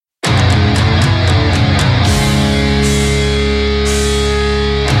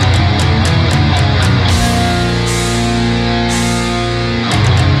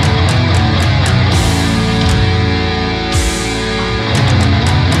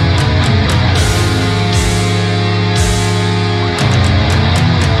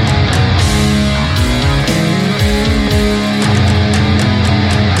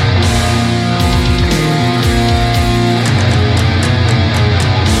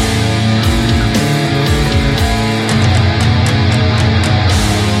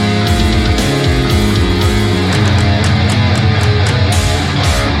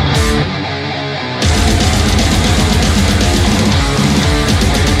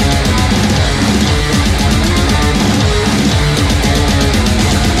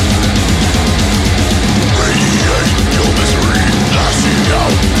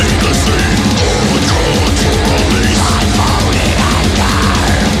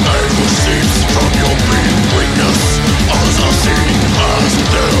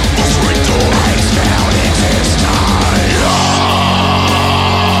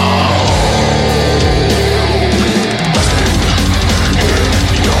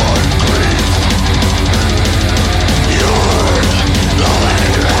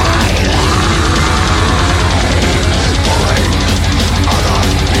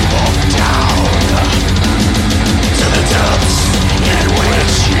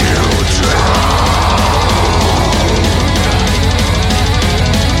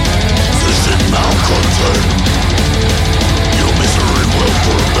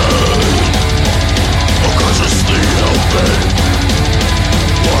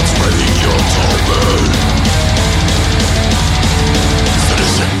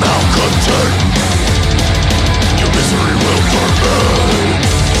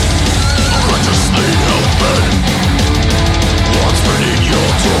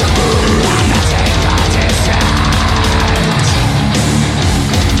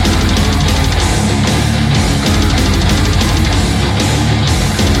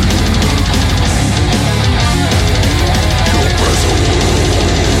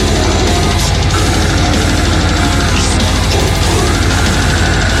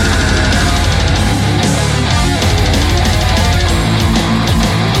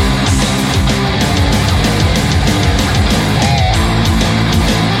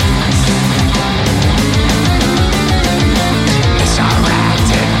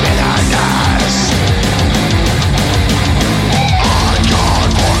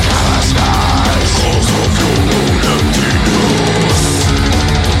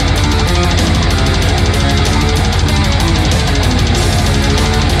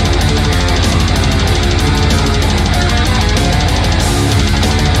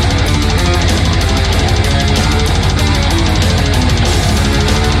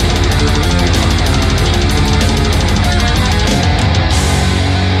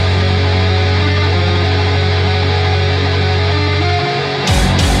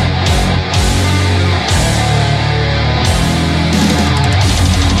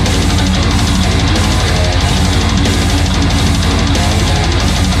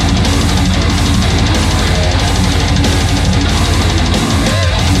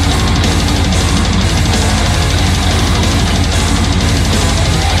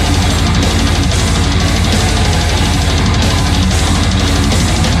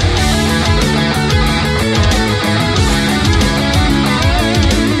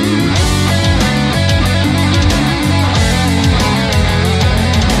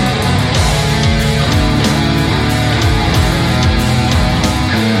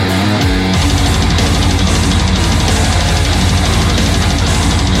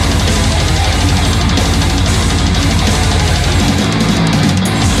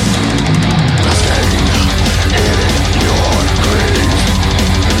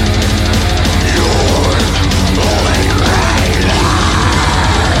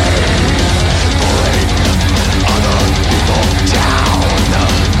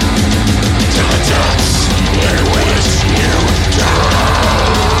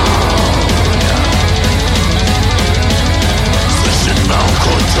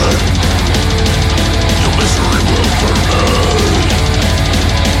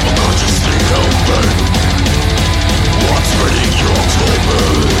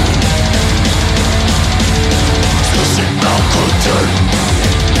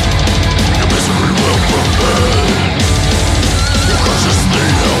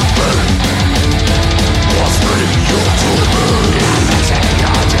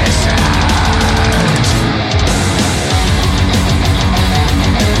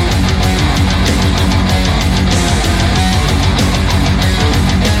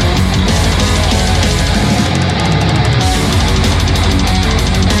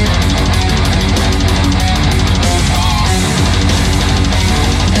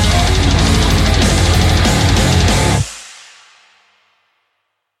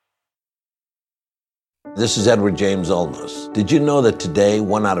This is Edward James Olmos. Did you know that today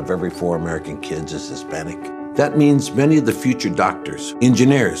 1 out of every 4 American kids is Hispanic? That means many of the future doctors,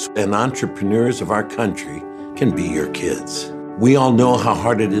 engineers, and entrepreneurs of our country can be your kids. We all know how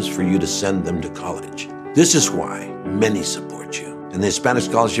hard it is for you to send them to college. This is why many support you. And the Hispanic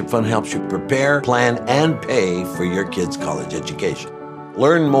Scholarship Fund helps you prepare, plan, and pay for your kids' college education.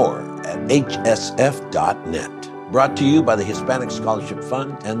 Learn more at hsf.net. Brought to you by the Hispanic Scholarship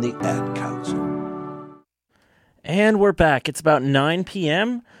Fund and the Ad Council. And we're back. It's about 9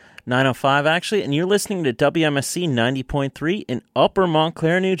 p.m., 9:05 actually, and you're listening to WMSC 90.3 in Upper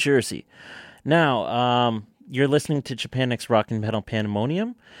Montclair, New Jersey. Now, you're listening to Japan Next Rock and Metal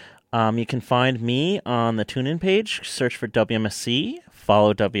Pandemonium. You can find me on the TuneIn page. Search for WMSC,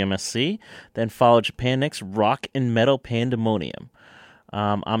 follow WMSC, then follow Japan Next Rock and Metal Pandemonium.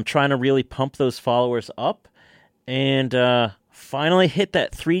 I'm trying to really pump those followers up and finally hit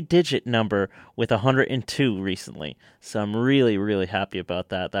that 3-digit number with 102 recently. So I'm really, really happy about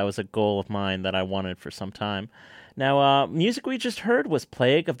that. That was a goal of mine that I wanted for some time. Now, music we just heard was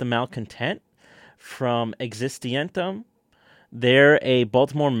Plague of the Malcontent from Existientum. They're a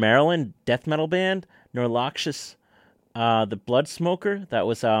Baltimore, Maryland death metal band. Neurloxious, the Bloodsmoker. That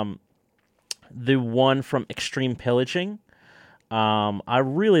was the one from Extreme Pillaging. I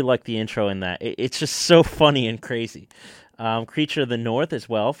really like the intro in that. It's just so funny and crazy. Creature of the North as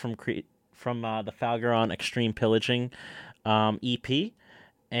well from the Falgaron Extreme Pillaging EP.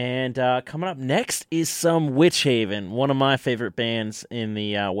 And coming up next is some Witch Haven, one of my favorite bands in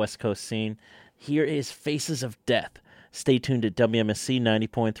the West Coast scene. Here is Faces of Death. Stay tuned to WMSC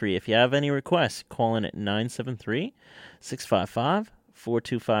 90.3. If you have any requests, call in at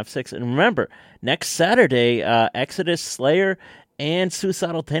 973-655-4256. And remember, next Saturday, Exodus, Slayer, and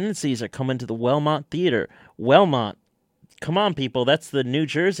Suicidal Tendencies are coming to the Wellmont Theater. Wellmont. Come on, people. That's the New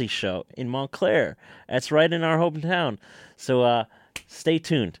Jersey show in Montclair. That's right in our hometown. So stay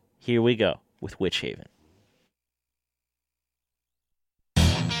tuned. Here we go with Witch Haven.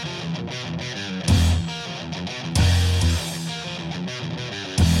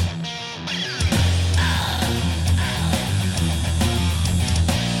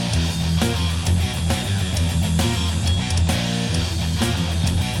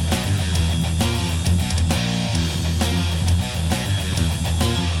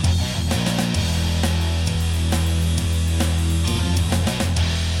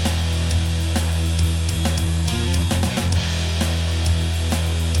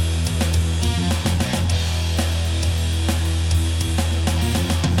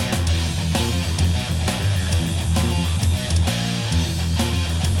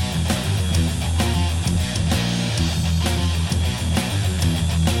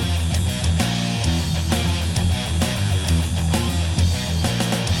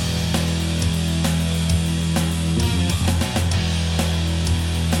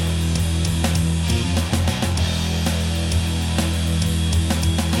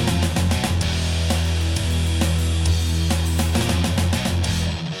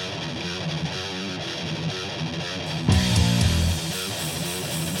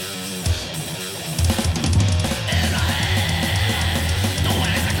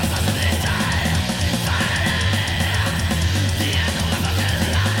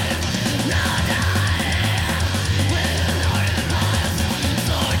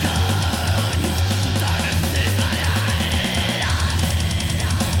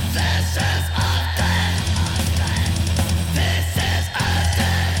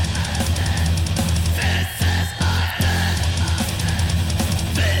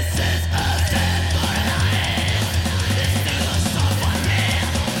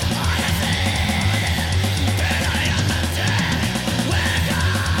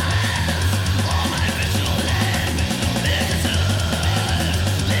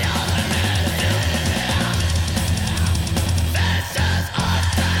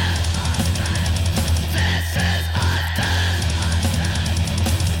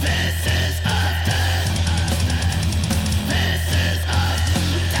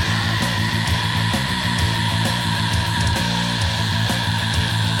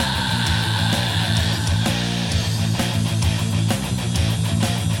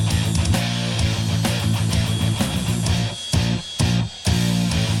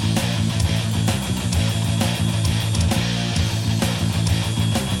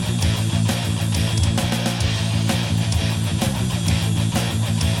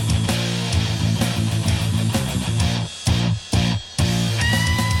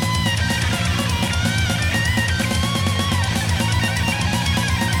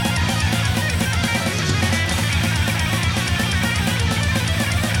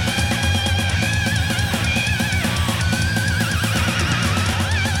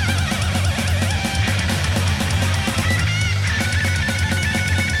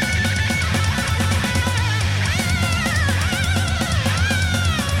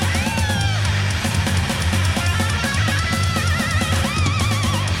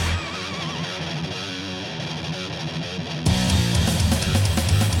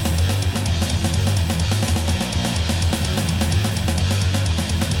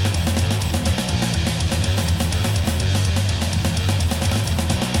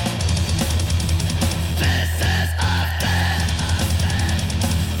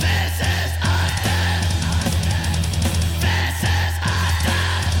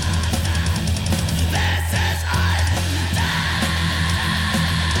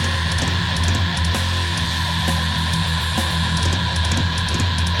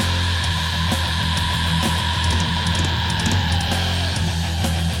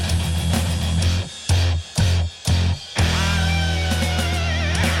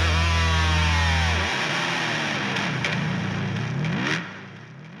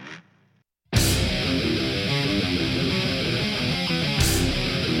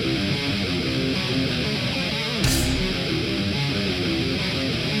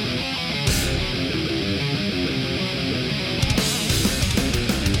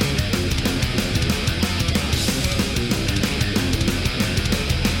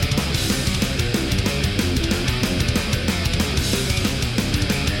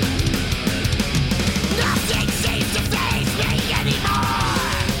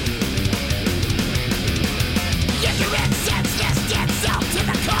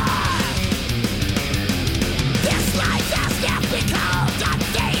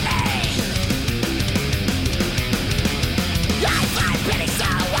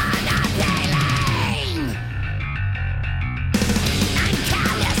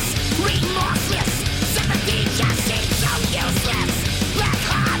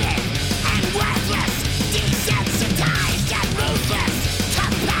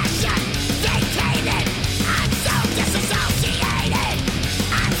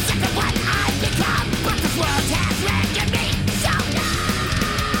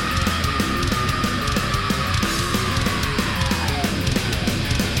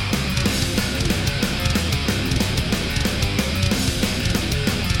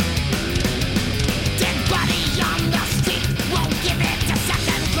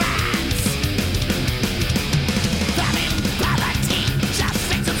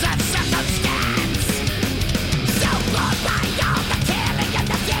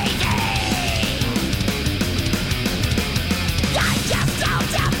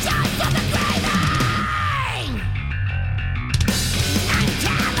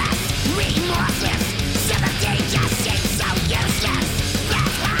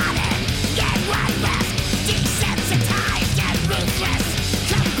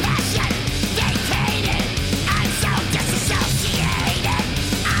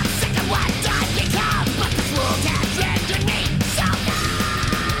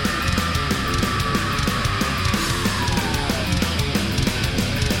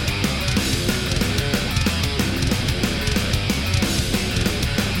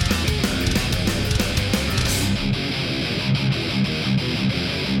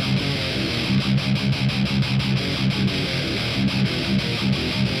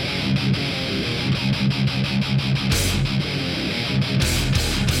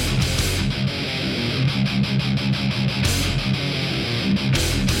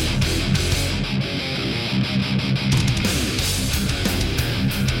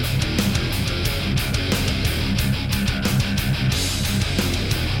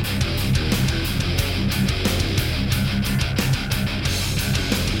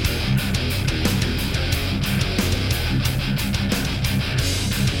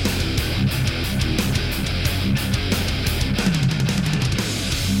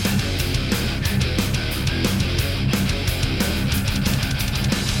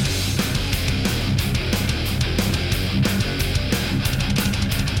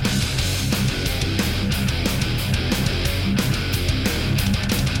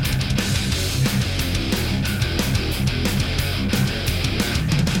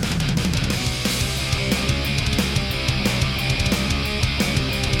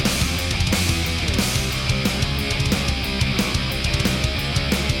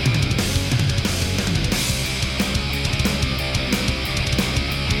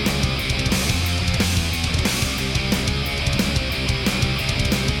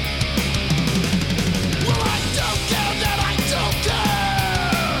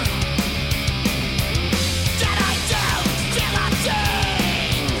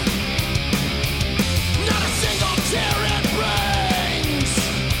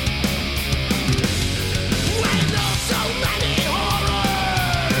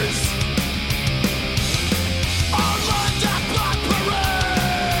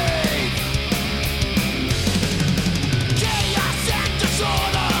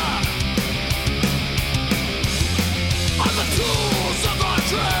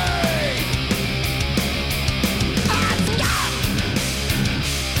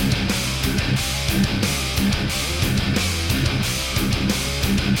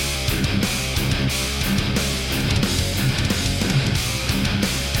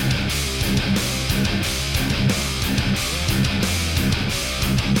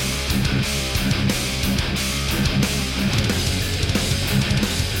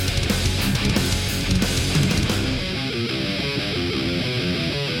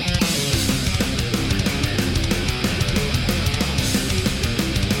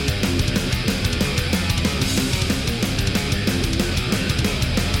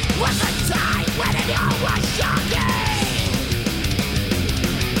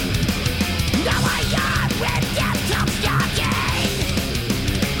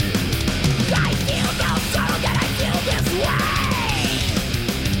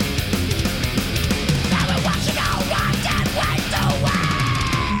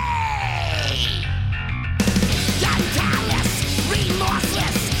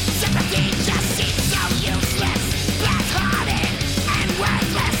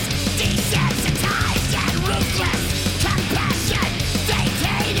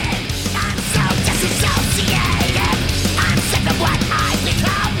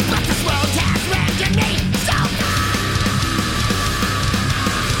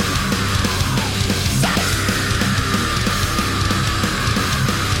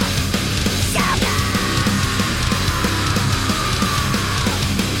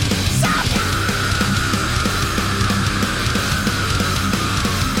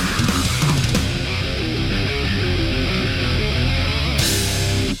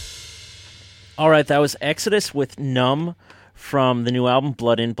 All right, that was Exodus with Numb from the new album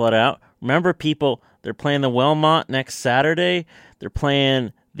Blood In, Blood Out. Remember, people, they're playing the Wellmont next Saturday. They're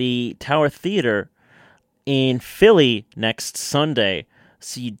playing the Tower Theater in Philly next Sunday.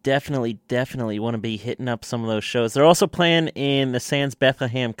 So you definitely want to be hitting up some of those shows. They're also playing in the Sands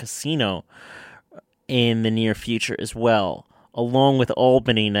Bethlehem Casino in the near future as well, along with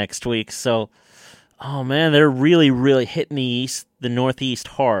Albany next week. So, oh man, they're really hitting the Northeast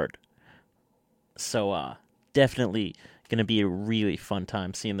hard. So definitely going to be a really fun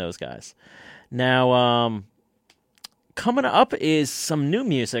time seeing those guys. Now, coming up is some new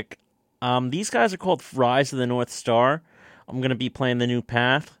music. These guys are called Rise of the North Star. I'm going to be playing The New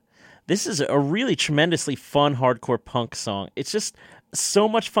Path. This is a really tremendously fun hardcore punk song. It's just so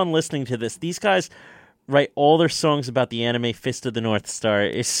much fun listening to this. These guys write all their songs about the anime Fist of the North Star.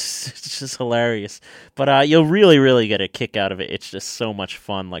 It's just hilarious. But you'll really get a kick out of it. It's just so much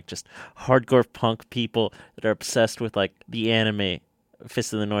fun. Like, just hardcore punk people that are obsessed with, like, the anime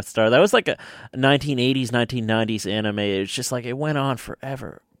Fist of the North Star. That was like a 1980s, 1990s anime. It was just like, it went on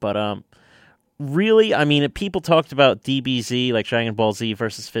forever. But really, I mean, if people talked about DBZ, like Dragon Ball Z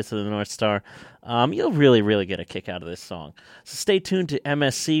versus Fist of the North Star, you'll really get a kick out of this song. So stay tuned to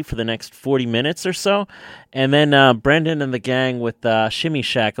MSC for the next 40 minutes or so. And then Brendan and the gang with Shimmy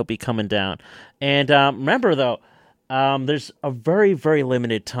Shack will be coming down. And remember, though, there's a very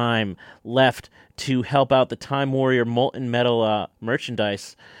limited time left to help out the Time Warrior Molten Metal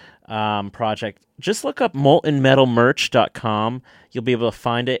merchandise project. Just look up moltenmetalmerch.com. You'll be able to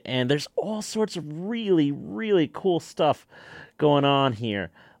find it. And there's all sorts of really cool stuff going on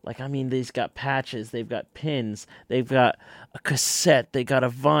here. Like, I mean, they've got patches, they've got pins, they've got a cassette, they got a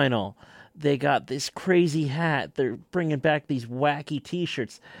vinyl, they got this crazy hat. They're bringing back these wacky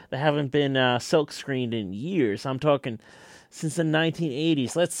T-shirts that haven't been silk screened in years. I'm talking since the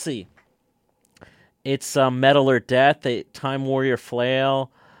 1980s. Let's see. It's Metal or Death, Time Warrior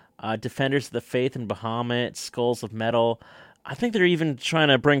Flail, Defenders of the Faith and Bahamut, Skulls of Metal. I think they're even trying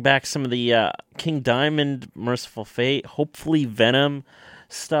to bring back some of the King Diamond, Merciful Fate, hopefully Venom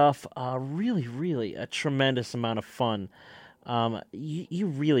stuff. Really a tremendous amount of fun. You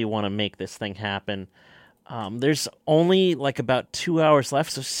really want to make this thing happen. There's only like about 2 hours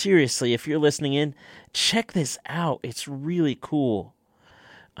left, so seriously, if you're listening in, check this out. It's really cool.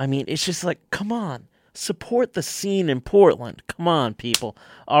 I mean, it's just like, come on, support the scene in Portland. Come on, people.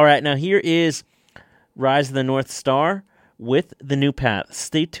 All right, now here is Rise of the North Star with The New Path.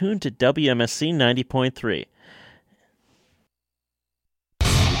 Stay tuned to WMSC 90.3.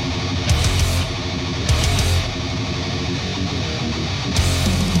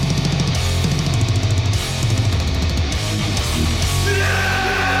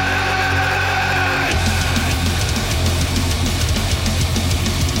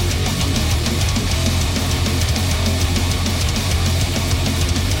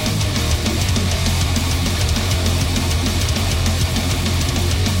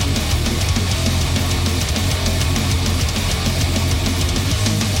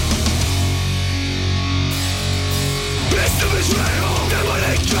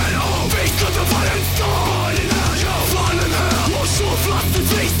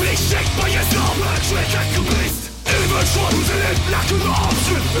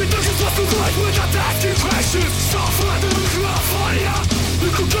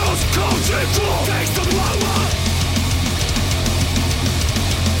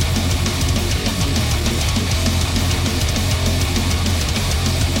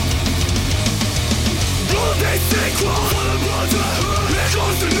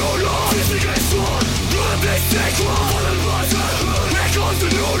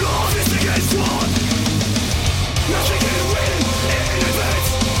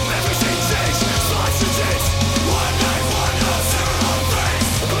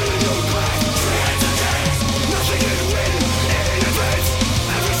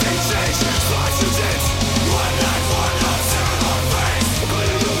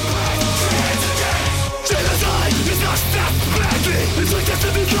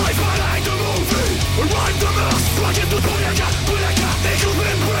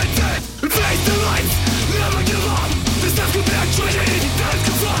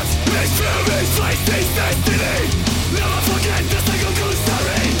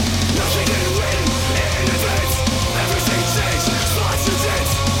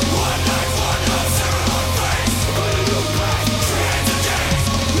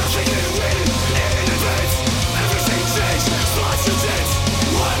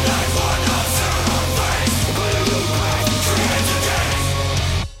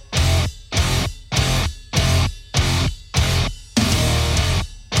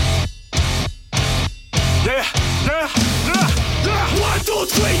 Don't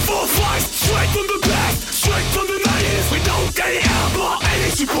scream for fight, straight from the past, straight from the 90s. We don't get any help or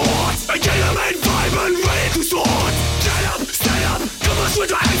any support. A killer environment ready to sort. Get up, stand up, come on, switch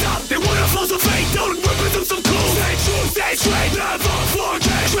your hands up. They wanna force a fate, don't represent some cool. Stay true, stay straight, never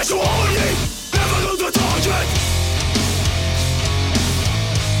forget. Switch your only, never lose the target.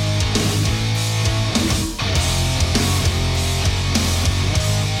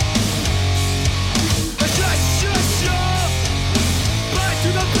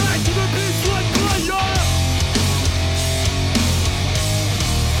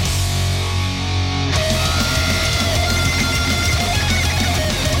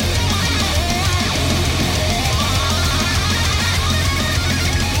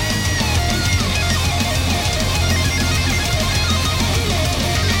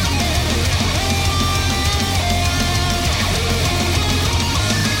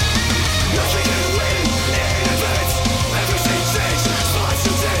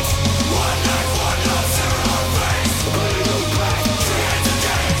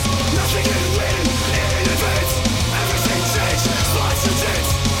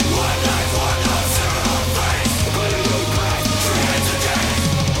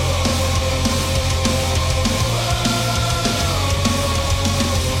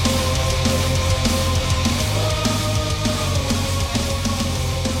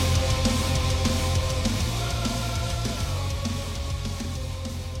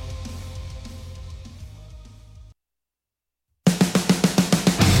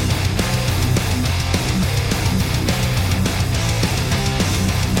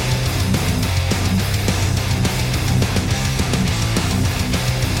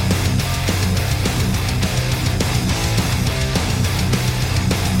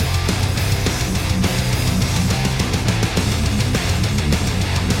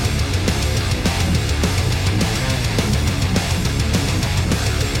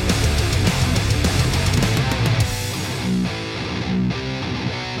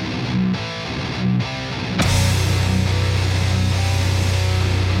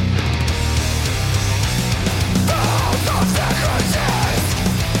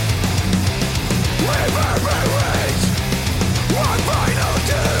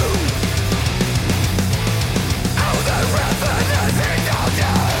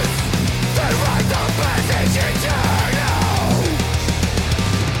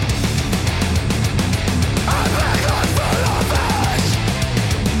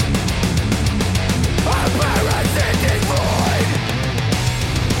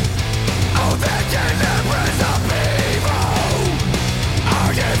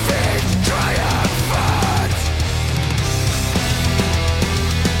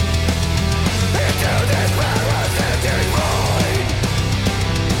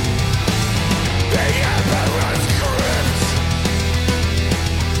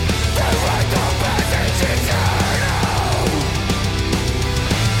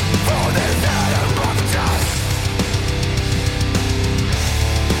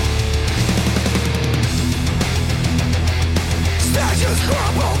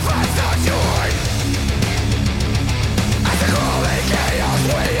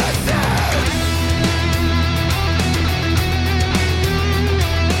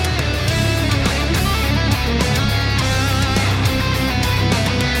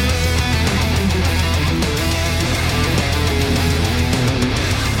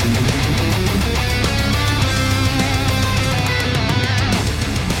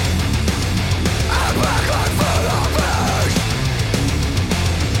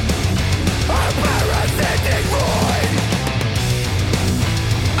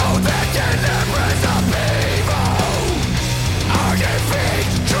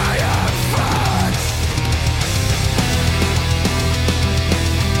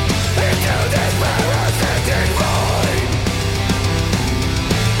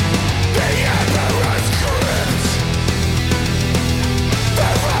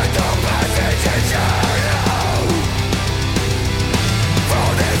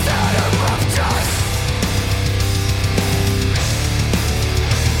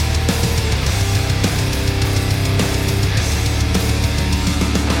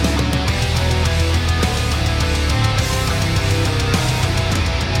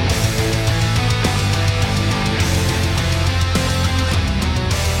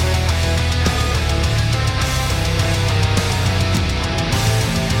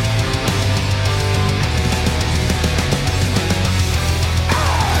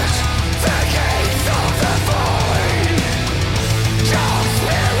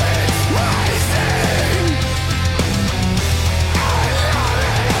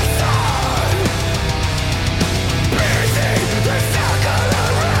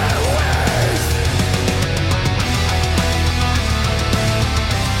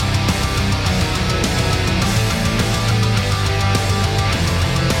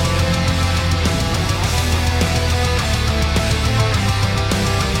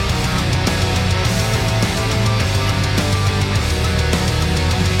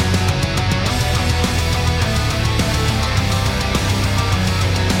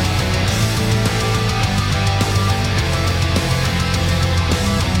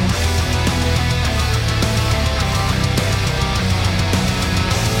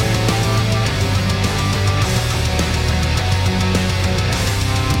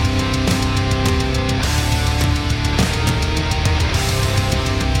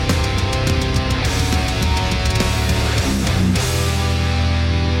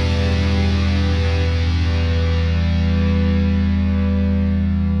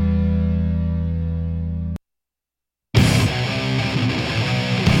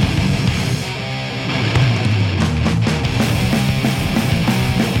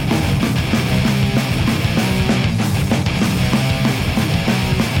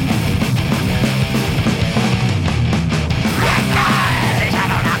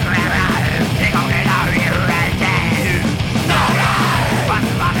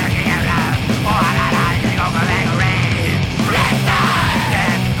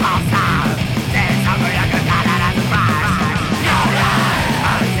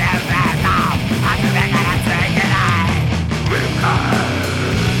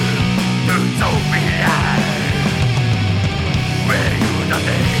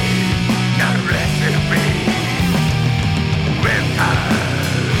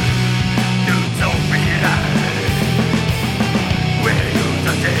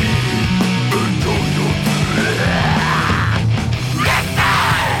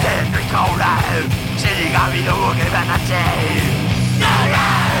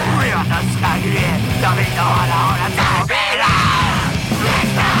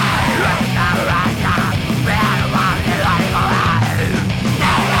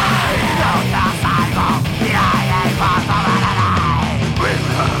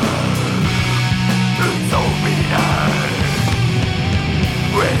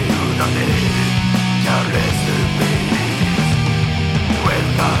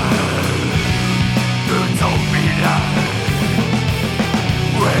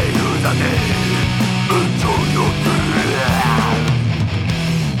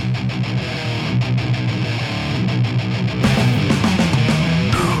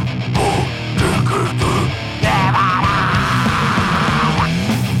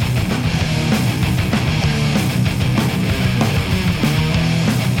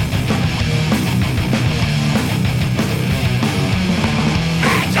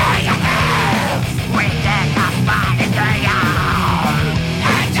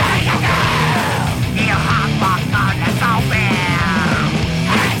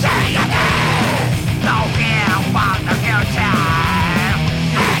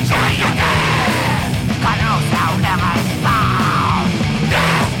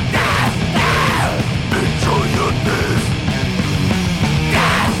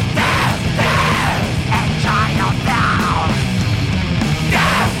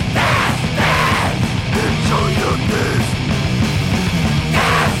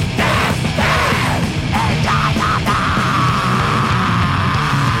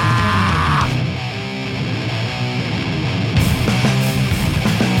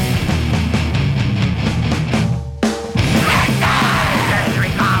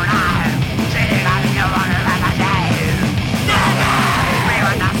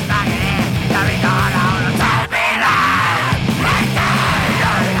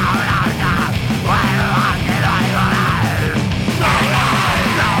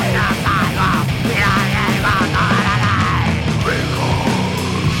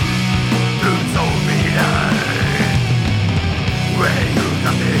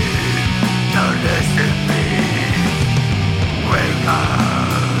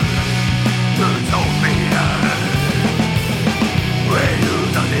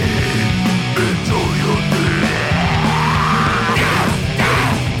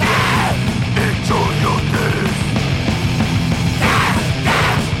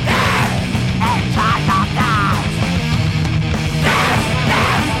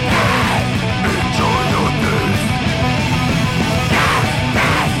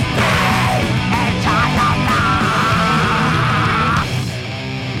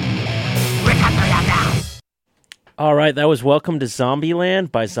 All right, that was Welcome to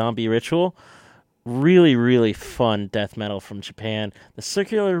Zombieland by Zombie Ritual. Really, really fun death metal from Japan. The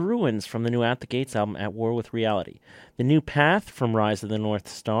Circular Ruins from the new At the Gates album, At War with Reality. The New Path from Rise of the North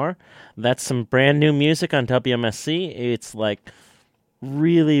Star. That's some brand new music on WMSC. It's like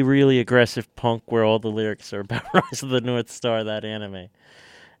really, really aggressive punk where all the lyrics are about Rise of the North Star, that anime.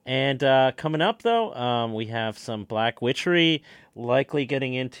 And coming up, though, we have some Black Witchery, likely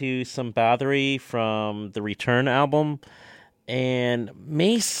getting into some Bathory from the Return album, and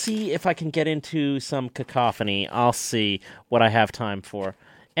may see if I can get into some Cacophony. I'll see what I have time for.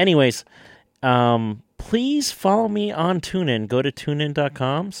 Anyways, please follow me on TuneIn. Go to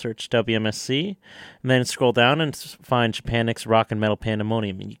tunein.com, search WMSC, and then scroll down and find Japanix Rock and Metal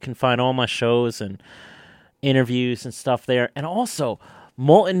Pandemonium. You can find all my shows and interviews and stuff there. And also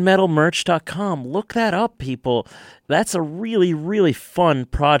moltenmetalmerch.com. Look that up, people. That's a really, really fun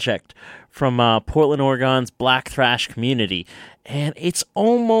project from Portland, Oregon's Black Thrash community. And it's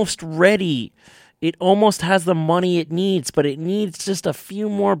almost ready. It almost has the money it needs, but it needs just a few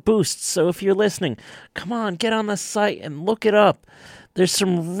more boosts. So if you're listening, come on, get on the site and look it up. There's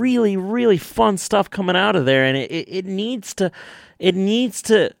some really, really fun stuff coming out of there, and it needs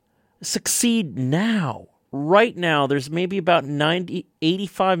to succeed now. Right now, there's maybe about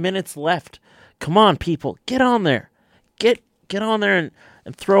 85 minutes left. Come on, people, get on there. Get on there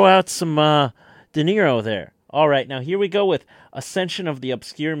and throw out some De Niro there. All right, now here we go with Ascension of the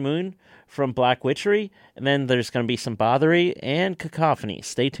Obscure Moon from Black Witchery, and then there's going to be some Bathory and Cacophony.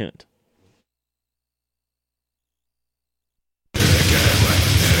 Stay tuned.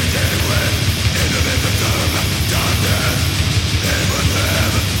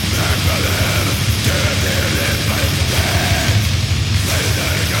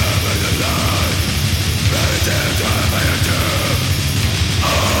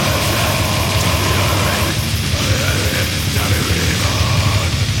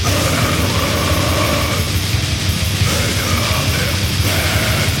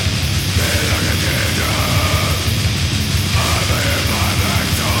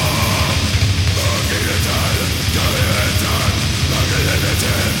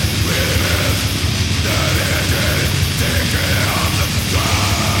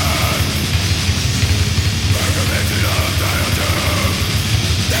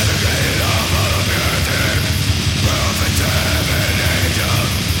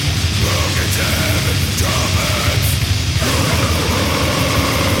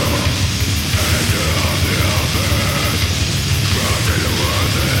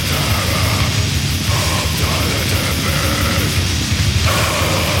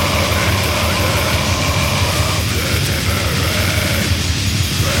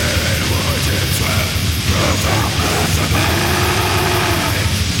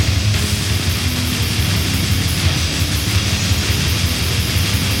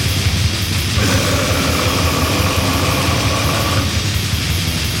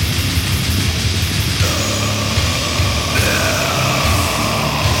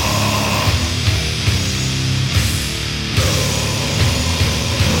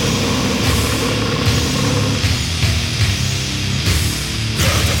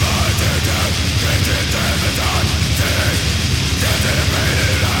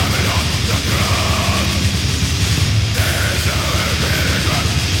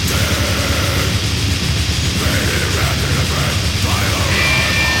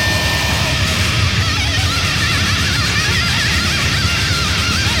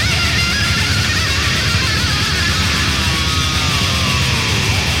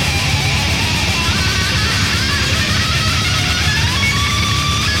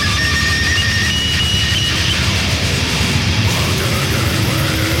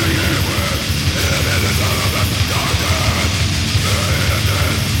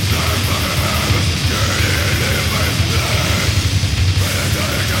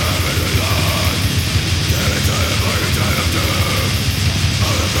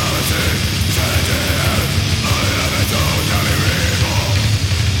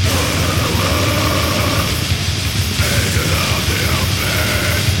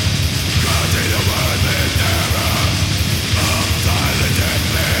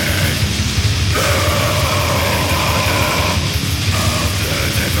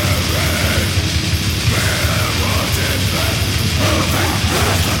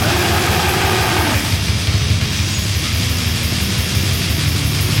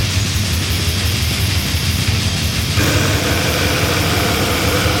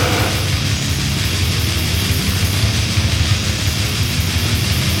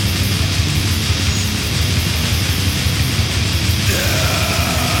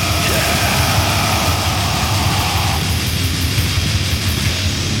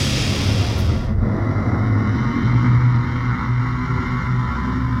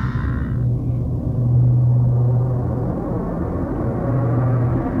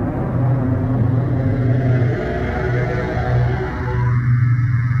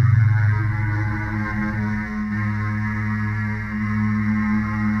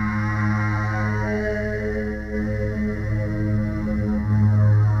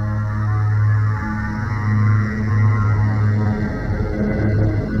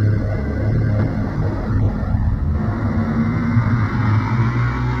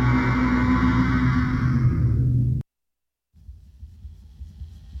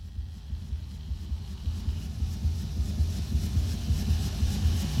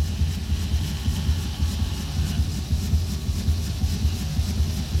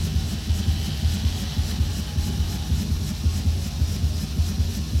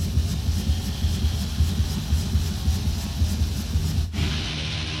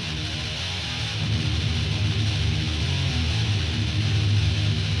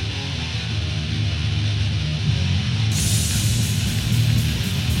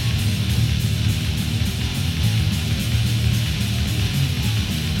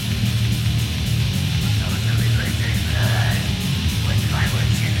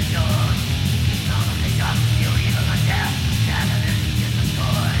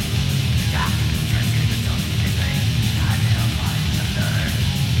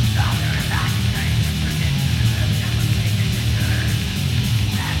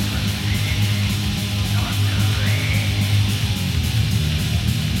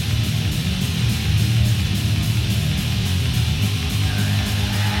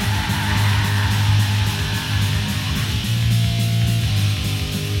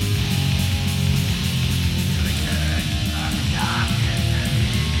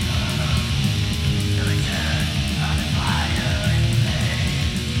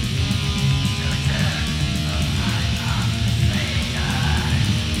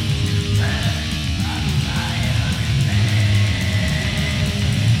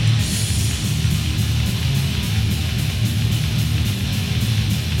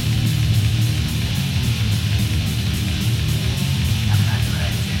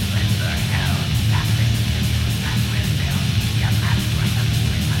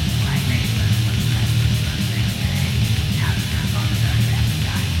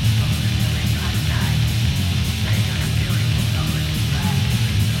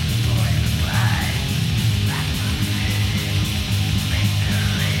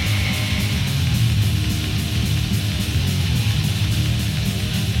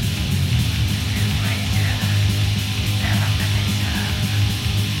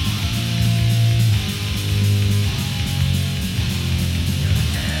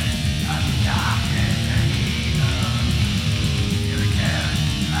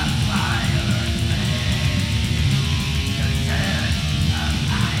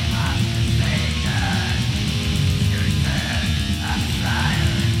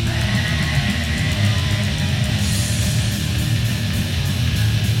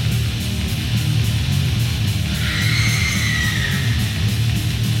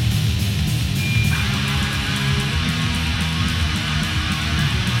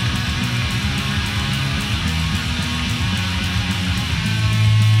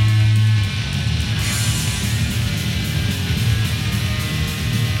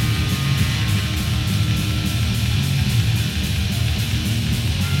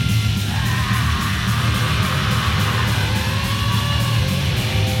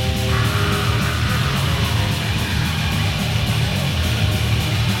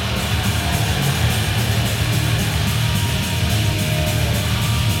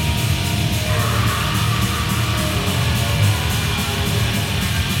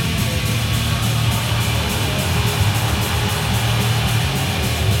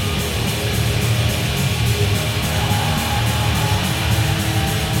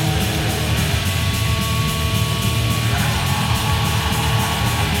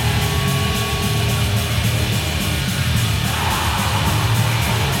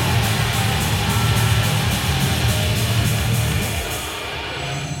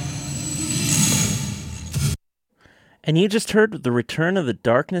 And you just heard The Return of the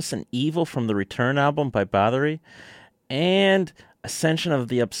Darkness and Evil from the Return album by Bathory, and Ascension of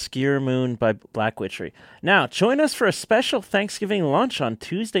the Obscure Moon by Black Witchery. Now, join us for a special Thanksgiving lunch on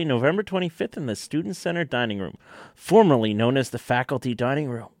Tuesday, November 25th in the Student Center Dining Room, formerly known as the Faculty Dining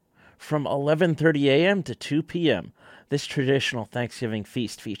Room, from 11:30 a.m. to 2 p.m. This traditional Thanksgiving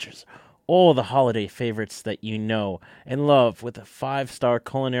feast features all the holiday favorites that you know and love with a 5-star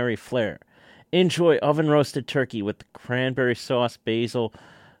culinary flair. Enjoy oven-roasted turkey with cranberry sauce, basil,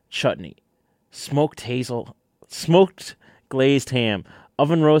 chutney, smoked glazed ham,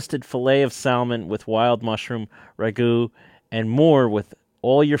 oven-roasted filet of salmon with wild mushroom, ragu, and more with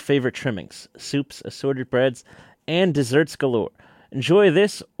all your favorite trimmings, soups, assorted breads, and desserts galore. Enjoy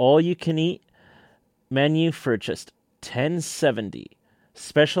this all-you-can-eat menu for just $10.70.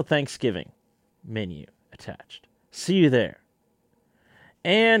 Special Thanksgiving menu attached. See you there.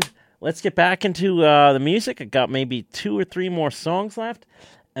 And let's get back into the music. I got maybe 2 or 3 more songs left,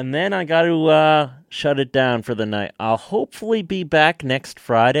 and then I got to shut it down for the night. I'll hopefully be back next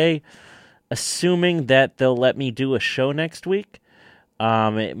Friday, assuming that they'll let me do a show next week.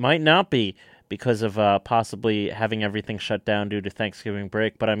 It might not be because of possibly having everything shut down due to Thanksgiving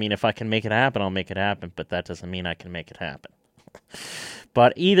break, but I mean, if I can make it happen, I'll make it happen, but that doesn't mean I can make it happen.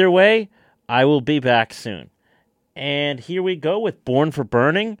 But either way, I will be back soon. And here we go with Born for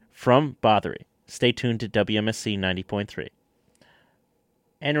Burning from Bathory. Stay tuned to WMSC 90.3.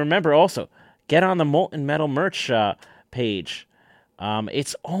 And remember also, get on the Molten Metal merch page.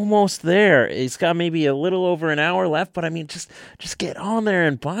 It's almost there. It's got maybe a little over an hour left, but I mean, just get on there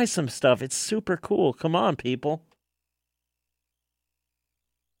and buy some stuff. It's super cool. Come on, people.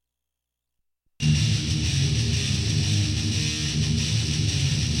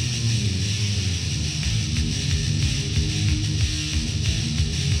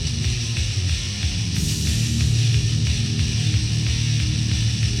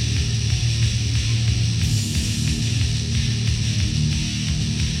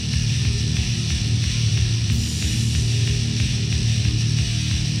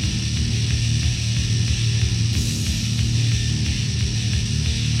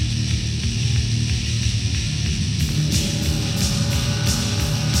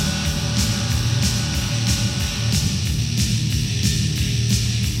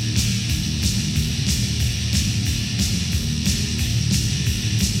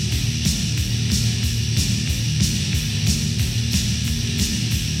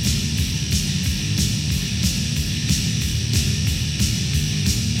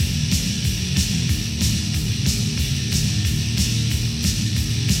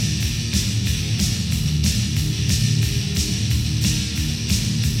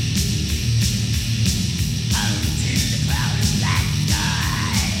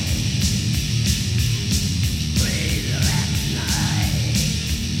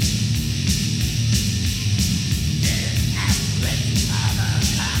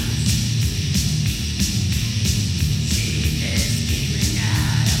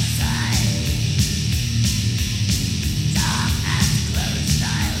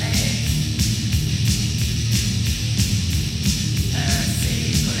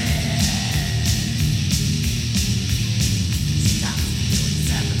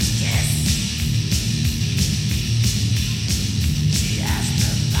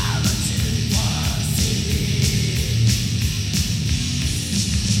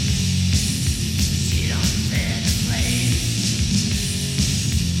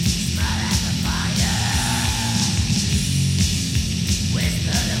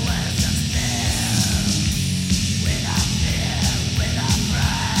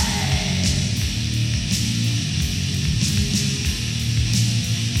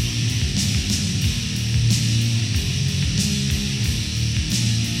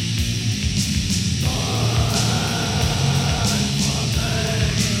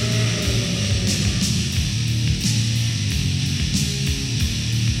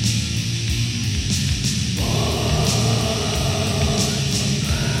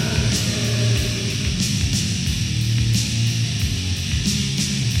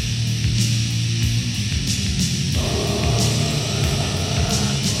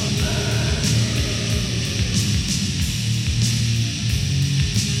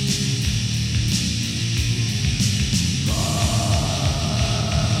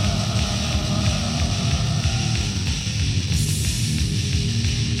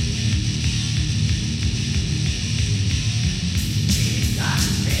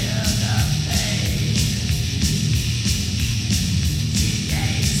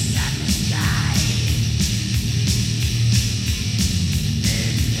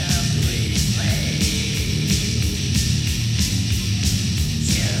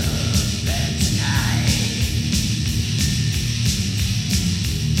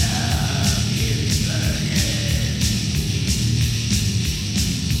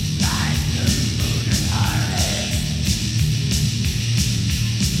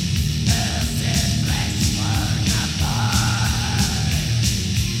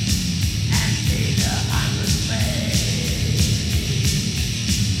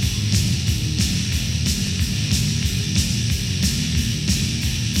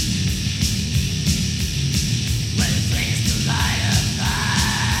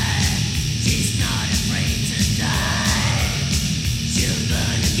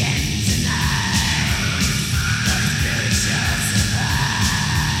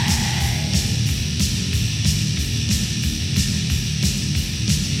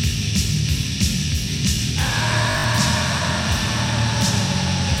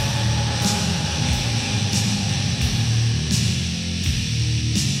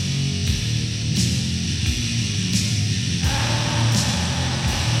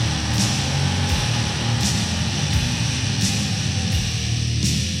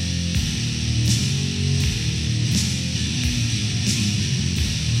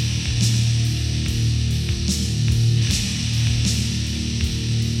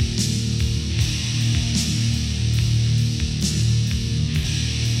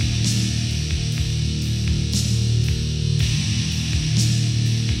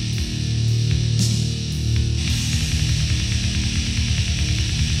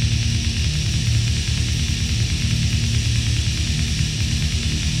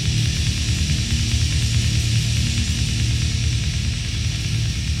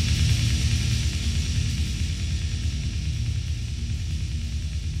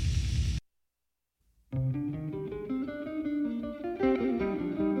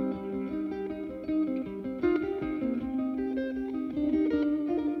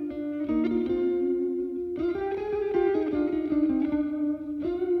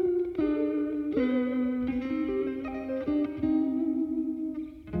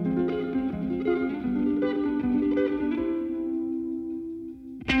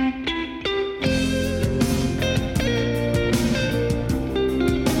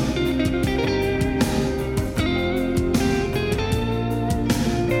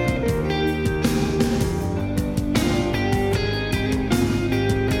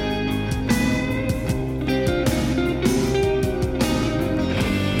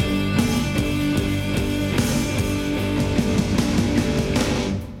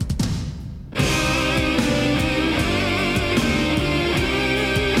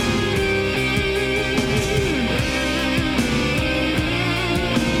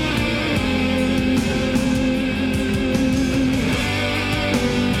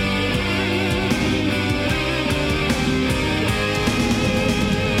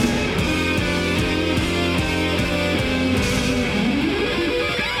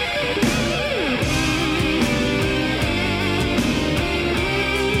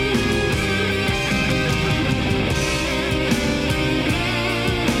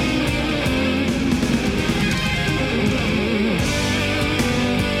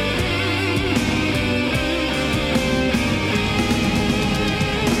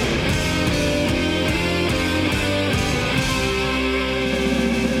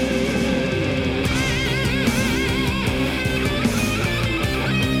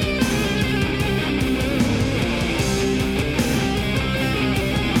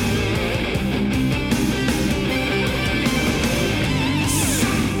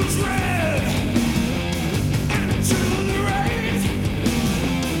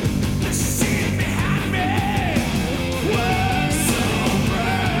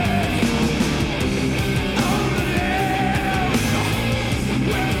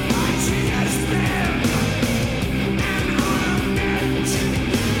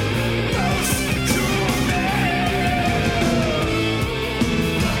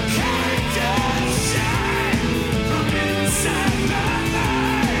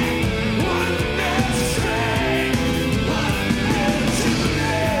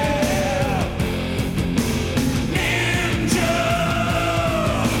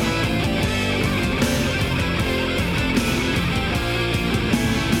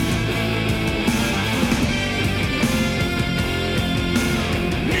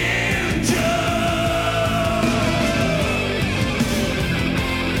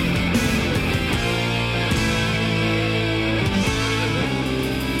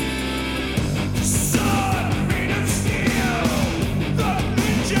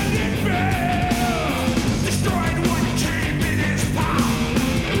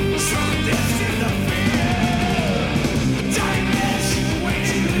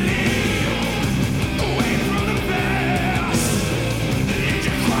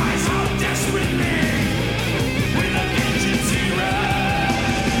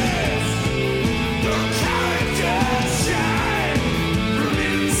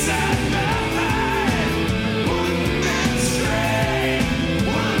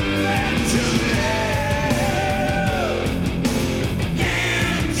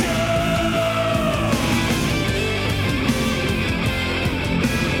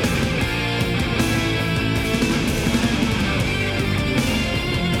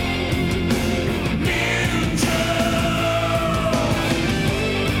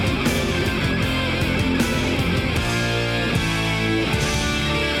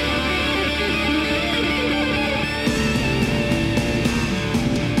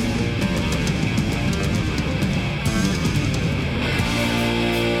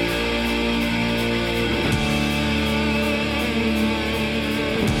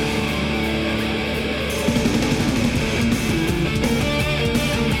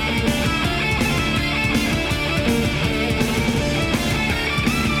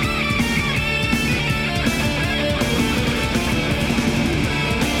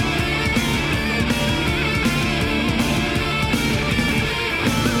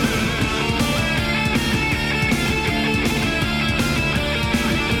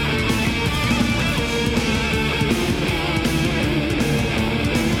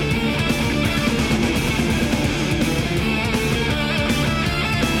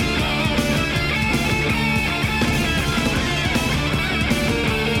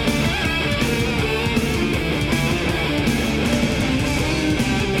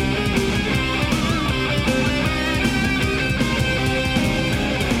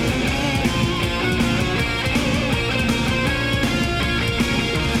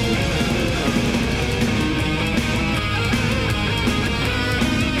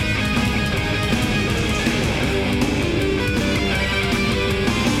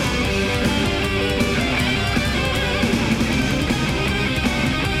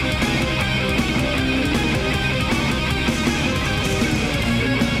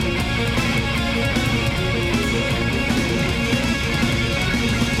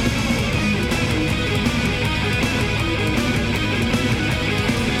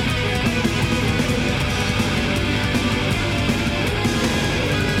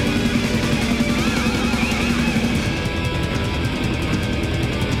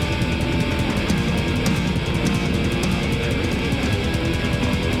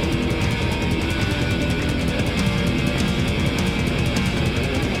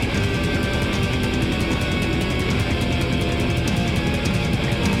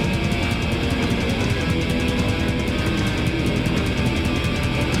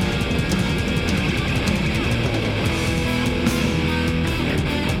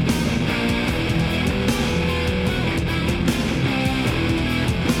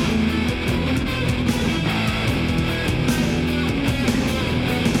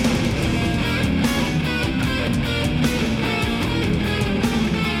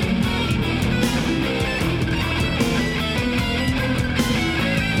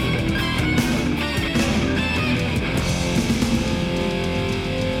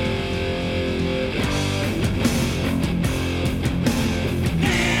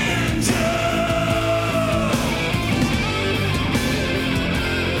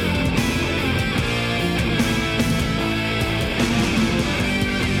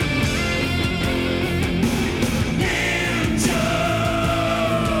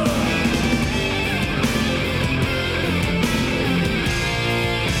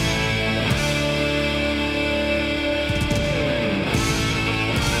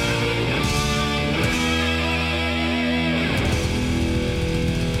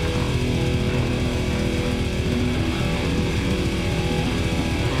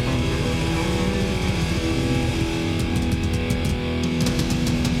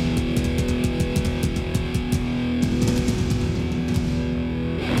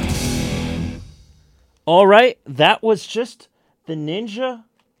 All right, that was just the Ninja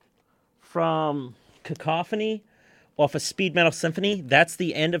from Cacophony off of Speed Metal Symphony. That's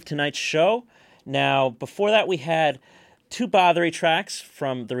the end of tonight's show. Now, before that, we had two Bothery tracks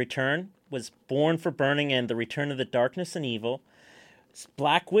from The Return, was Born for Burning and The Return of the Darkness and Evil. It's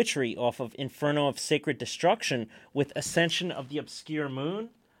Black Witchery off of Inferno of Sacred Destruction with Ascension of the Obscure Moon.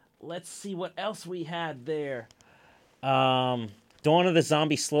 Let's see what else we had there. Dawn of the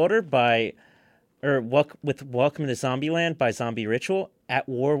Zombie Slaughter with Welcome to Zombieland by Zombie Ritual. At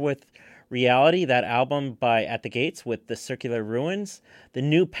War with Reality, that album by At the Gates with The Circular Ruins. The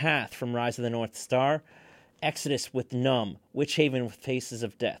New Path from Rise of the North Star. Exodus with Numb. Witch Haven with Faces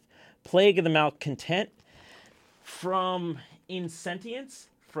of Death. Plague of the Malcontent from Insentience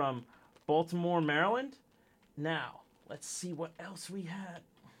from Baltimore, Maryland. Now, let's see what else we had.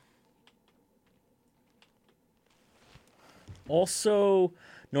 Also,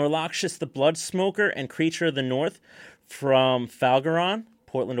 Norloxius the Bloodsmoker and Creature of the North from Falgaron,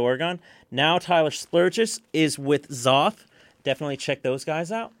 Portland, Oregon. Now Tyler Splurgis is with Zoth. Definitely check those guys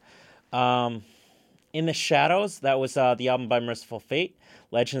out. In the Shadows, that was the album by Merciful Fate.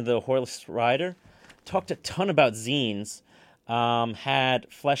 Legend of the Horseless Rider. Talked a ton about zines. Had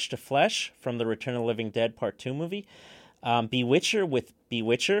Flesh to Flesh from the Return of the Living Dead Part 2 movie. Bewitcher with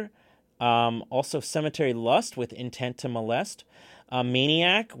Bewitcher. Also Cemetery Lust with Intent to Molest.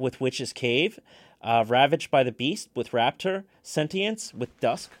 Maniac with Witch's Cave. Ravaged by the Beast with Raptor. Sentience with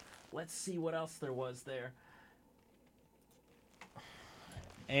Dusk. Let's see what else there was there.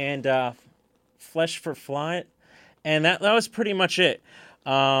 And Flesh for Fly. And that was pretty much it.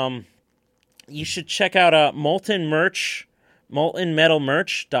 You should check out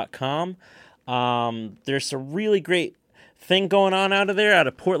moltenmetalmerch.com. There's a really great thing going on out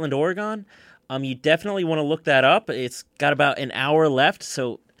of Portland, Oregon. You definitely want to look that up. It's got about an hour left,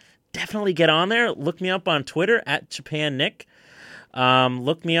 so definitely get on there. Look me up on Twitter at JapanNick.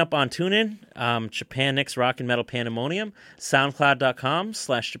 Look me up on TuneIn, Japan Nick's Rock and Metal Pandemonium,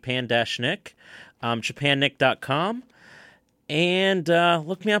 SoundCloud.com/Japan-Nick, JapanNick.com, and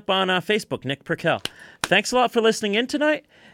look me up on Facebook, Nick Perkel. Thanks a lot for listening in tonight,